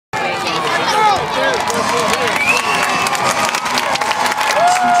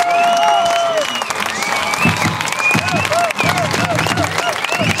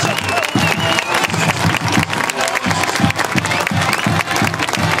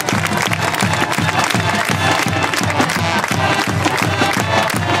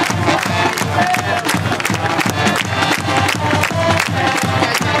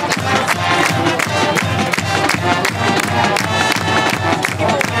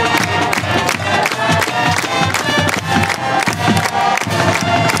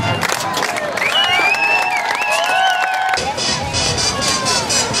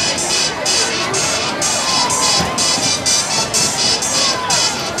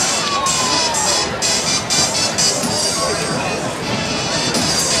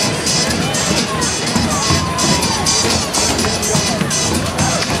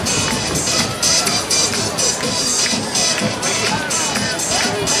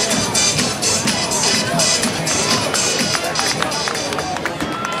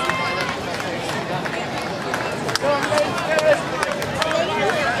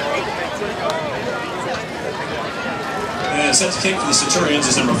Set to kick for the Centurions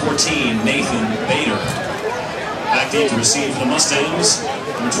is number 14, Nathan Bader. Back deep to receive for the Mustangs,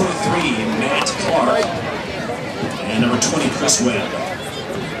 number 23, Matt Clark, and number 20, Chris Webb.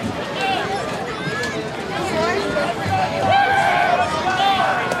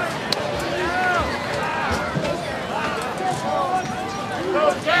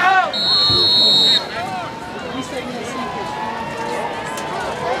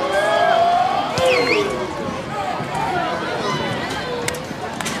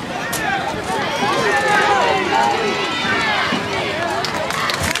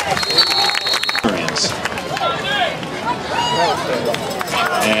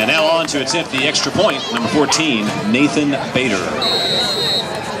 And now on to attempt the extra point, number 14, Nathan Bader.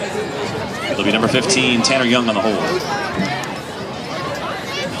 It'll be number 15, Tanner Young on the hold.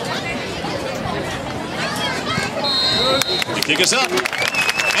 The kick is up,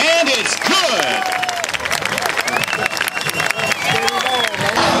 and it's good!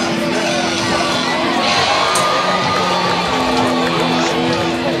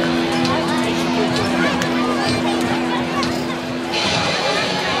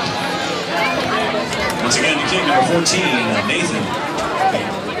 Once again, the kick, number 14, Nathan.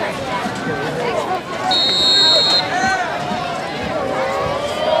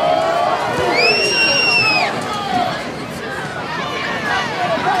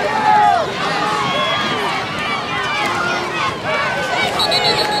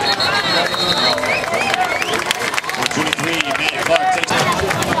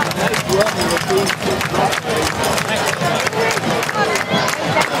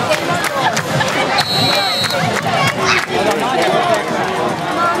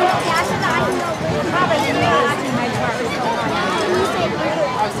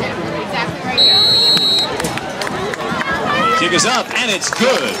 Kick is up, and it's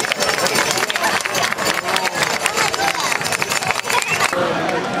good.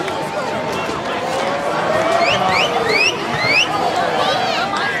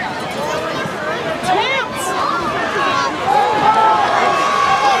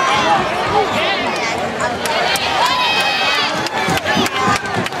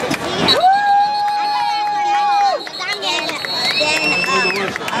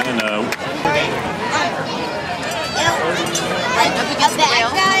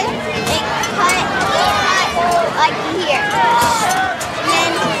 Like here.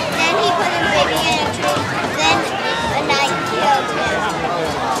 Then he put him baby in a tree. Then a night killed him.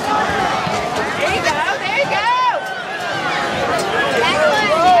 There you go, there you go! That's why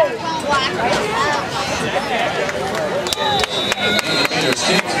I'm walk Bader's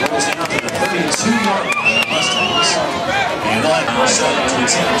kick rolls down to the 32-yard line of Mustangs. And they'll have more set to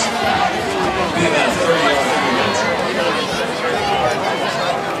attempt. It'll be about a 30-yard field.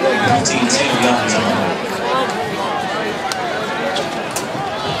 15-10 Young's on the hold.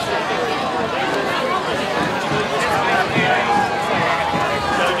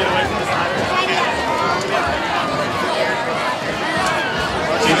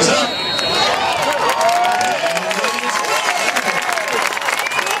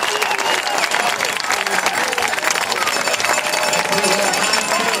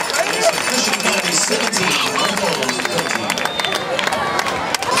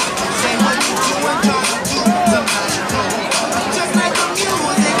 Say what you want,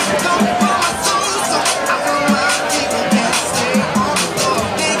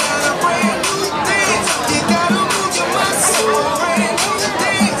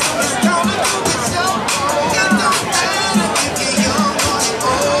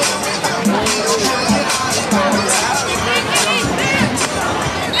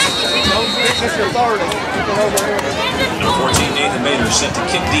 Number 14, Nathan Bader, set to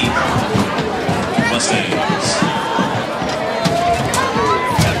kick deep. Mustangs.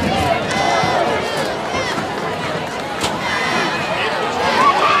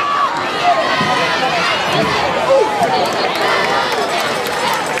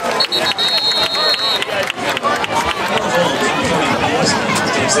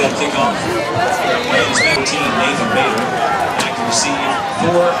 Takes that kickoff. And it's 19, Nathan Bader. Back to receive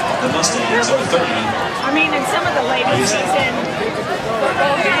for the Mustangs, number 30. I mean, in some of the later season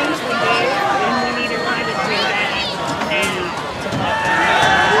football games we do, and we need to kind of do that now.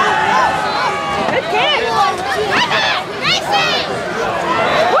 Good catch.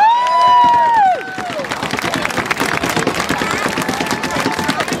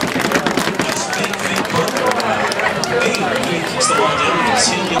 He kicks the ball down to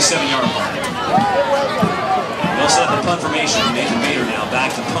the 7-yard line. They'll set the punt formation. Nathan Bader now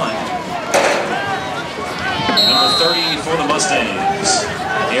back to punt. Number 30 for the Mustangs,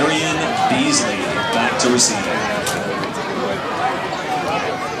 Arian Beasley back to receive.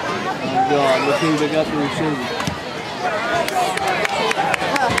 Oh God, look who they got the receiver.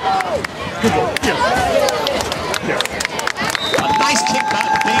 A nice kick by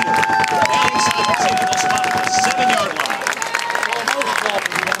Bader. Down inside the 10, spot for the 7-yard line.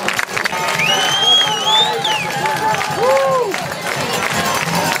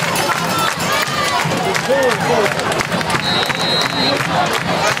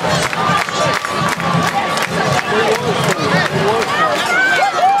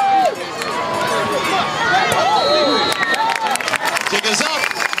 Kick is up,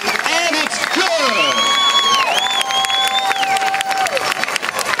 and it's good.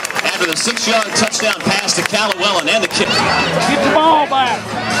 After the 6-yard touchdown pass to Callawell and the kick. Get the ball back.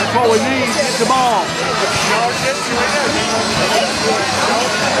 That's what we need. Get the ball.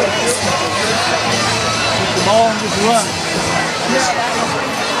 Get the ball and just run.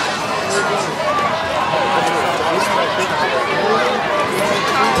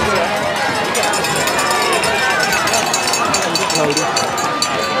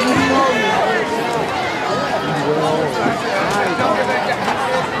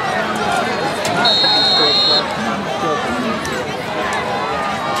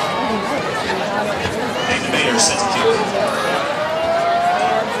 Nathan Bader set to kick.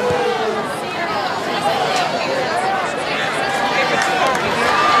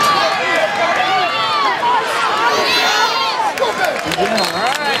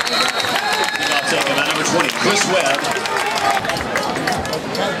 Kickoff taken by number 20, Chris Webb.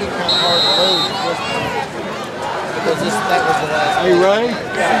 Hey Ray,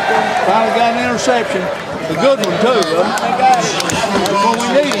 finally got an interception. A good one too, though. That's what we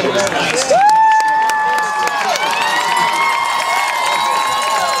need.